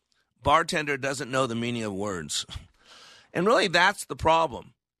 Breaking. Bartender doesn't know the meaning of words. And really, that's the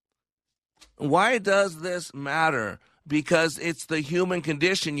problem. Why does this matter? Because it's the human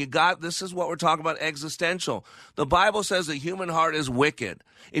condition. This is what we're talking about, existential. The Bible says the human heart is wicked.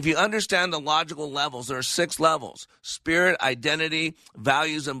 If you understand the logical levels, there are 6 levels: spirit, identity,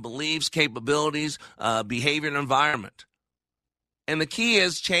 values and beliefs, capabilities, behavior, and environment. And the key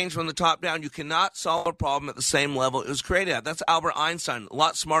is change from the top down. You cannot solve a problem at the same level it was created at. That's Albert Einstein, a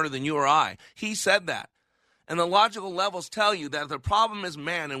lot smarter than you or I. He said that. And the logical levels tell you that if the problem is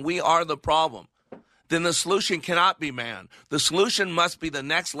man and we are the problem, then the solution cannot be man. The solution must be the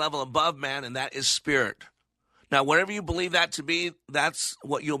next level above man, and that is spirit. Now, whatever you believe that to be, that's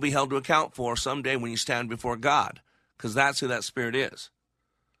what you'll be held to account for someday when you stand before God, because that's who that spirit is.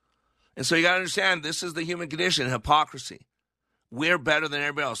 And so you got to understand, this is the human condition, hypocrisy. We're better than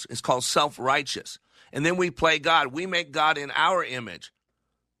everybody else. It's called self-righteous. And then we play God. We make God in our image.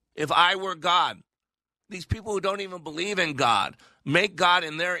 If I were God, these people who don't even believe in God make God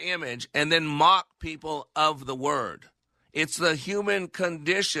in their image and then mock people of the word. It's the human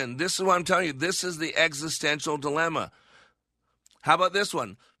condition. This is what I'm telling you. This is the existential dilemma. How about this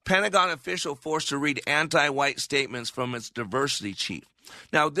one? Pentagon official forced to read anti-white statements from its diversity chief.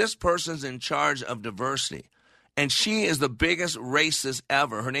 Now, this person's in charge of diversity, and she is the biggest racist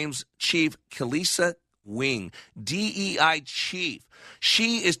ever. Her name's Chief Kelisa Wing, DEI chief.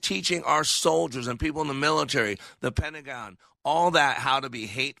 She is teaching our soldiers and people in the military, the Pentagon, all that, how to be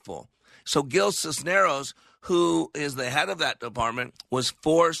hateful. So Gil Cisneros, who is the head of that department, was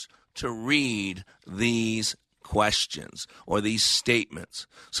forced to read these questions or these statements.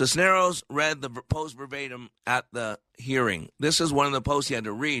 Cisneros read the post verbatim at the hearing. This is one of the posts he had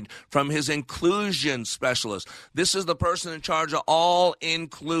to read from his inclusion specialist. This is the person in charge of all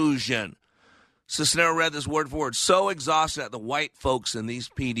inclusion. Cisneros read this word for word, so exhausted at the white folks in these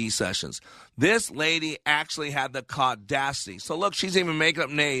PD sessions. This lady actually had the audacity. So look, she's even making up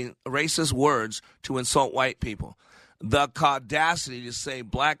racist words to insult white people. The audacity to say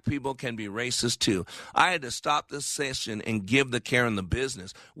black people can be racist too. I had to stop this session and give the Karen the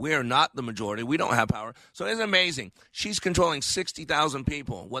business. We are not the majority. We don't have power. So it's amazing. She's controlling 60,000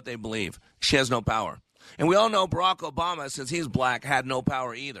 people, what they believe. She has no power. And we all know Barack Obama, since he's black, had no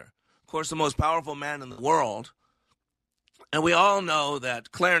power either. Of course, the most powerful man in the world. And we all know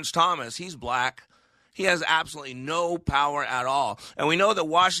that Clarence Thomas, he's black. He has absolutely no power at all. And we know that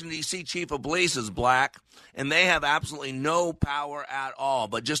Washington, D.C. chief of police is black, and they have absolutely no power at all,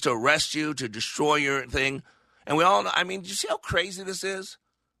 but just to arrest you, to destroy your thing. And we all know, I mean, do you see how crazy this is?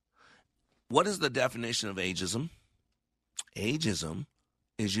 What is the definition of ageism? Ageism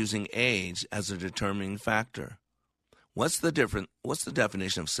is using age as a determining factor. What's the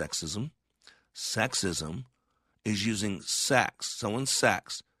definition of sexism? Sexism is using sex, someone's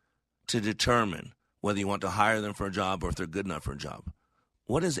sex, to determine whether you want to hire them for a job or if they're good enough for a job.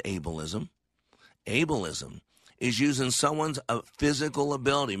 What is ableism? Ableism is using someone's physical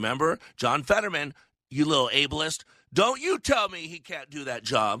ability. Remember, John Fetterman, you little ableist, don't you tell me he can't do that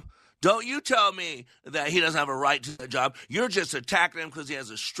job. Don't you tell me that he doesn't have a right to the job. You're just attacking him because he has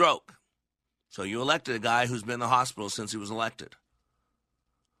a stroke. So you elected a guy who's been in the hospital since he was elected.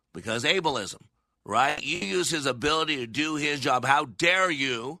 Because ableism, right? You use his ability to do his job. How dare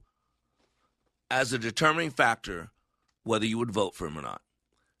you, as a determining factor, whether you would vote for him or not.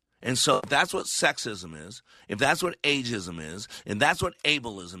 And so if that's what sexism is, if that's what ageism is, and that's what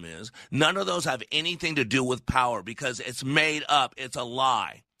ableism is, none of those have anything to do with power because it's made up. It's a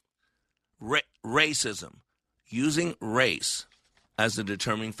lie. Racism, using race as the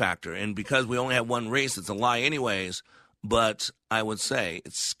determining factor. And because we only have one race, it's a lie anyways, but I would say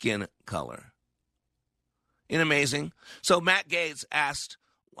it's skin color. Isn't it amazing? So Matt Gaetz asked,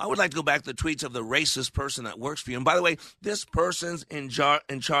 I would like to go back to the tweets of the racist person that works for you. And by the way, this person's in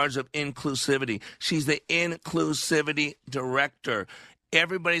charge of inclusivity. She's the inclusivity director.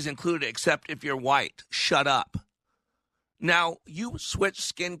 Everybody's included except if you're white. Shut up. Now, you switch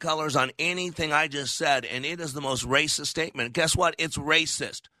skin colors on anything I just said, and it is the most racist statement. Guess what? It's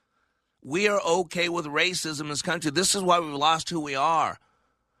racist. We are okay with racism in this country. This is why we've lost who we are.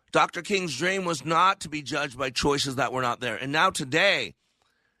 Dr. King's dream was not to be judged by choices that were not there. And now today,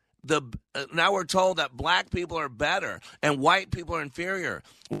 now we're told that black people are better and white people are inferior.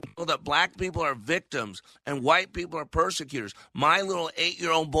 We're told that black people are victims and white people are persecutors. My little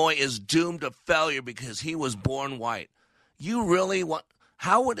 8-year-old boy is doomed to failure because he was born white. You really want,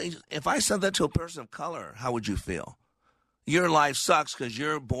 if I said that to a person of color, how would you feel? Your life sucks because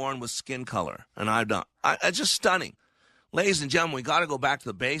you're born with skin color, and I don't. It's just stunning. Ladies and gentlemen, we got to go back to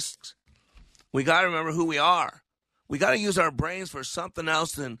the basics. We got to remember who we are. We got to use our brains for something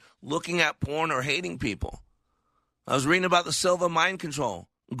else than looking at porn or hating people. I was reading about the Silva mind control.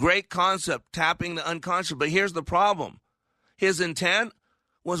 Great concept, tapping the unconscious, but here's the problem. His intent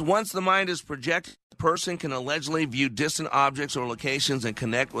was once the mind is projected, the person can allegedly view distant objects or locations and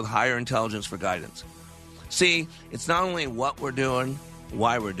connect with higher intelligence for guidance. See, it's not only what we're doing,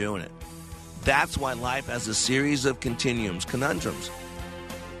 why we're doing it. That's why life has a series of continuums, conundrums.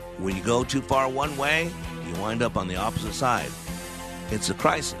 When you go too far one way, you wind up on the opposite side. It's a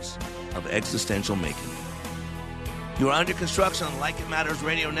crisis of existential making. You are under construction on Like It Matters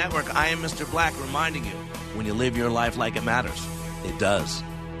Radio Network. I am Mr. Black, reminding you, when you live your life like it matters, it does.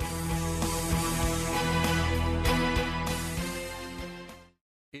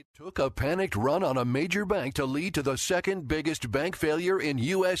 It took a panicked run on a major bank to lead to the second biggest bank failure in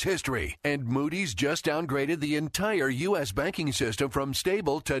U.S. history. And Moody's just downgraded the entire U.S. banking system from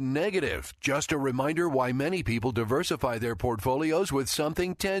stable to negative. Just a reminder why many people diversify their portfolios with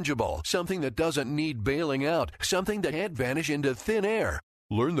something tangible, something that doesn't need bailing out, something that can't vanish into thin air.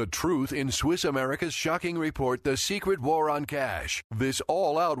 Learn the truth in Swiss America's shocking report, The Secret War on Cash. This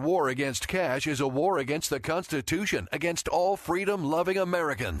all-out war against cash is a war against the Constitution, against all freedom-loving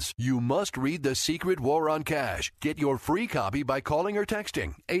Americans. You must read The Secret War on Cash. Get your free copy by calling or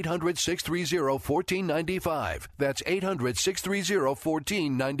texting 800-630-1495. That's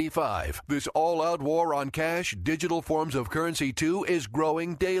 800-630-1495. This all-out war on cash, digital forms of currency too, is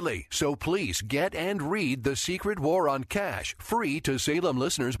growing daily. So please get and read The Secret War on Cash, free to Salem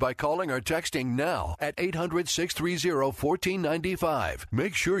listeners by calling or texting now at 800-630-1495.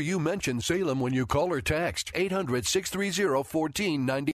 Make sure you mention Salem when you call or text 800-630-1495.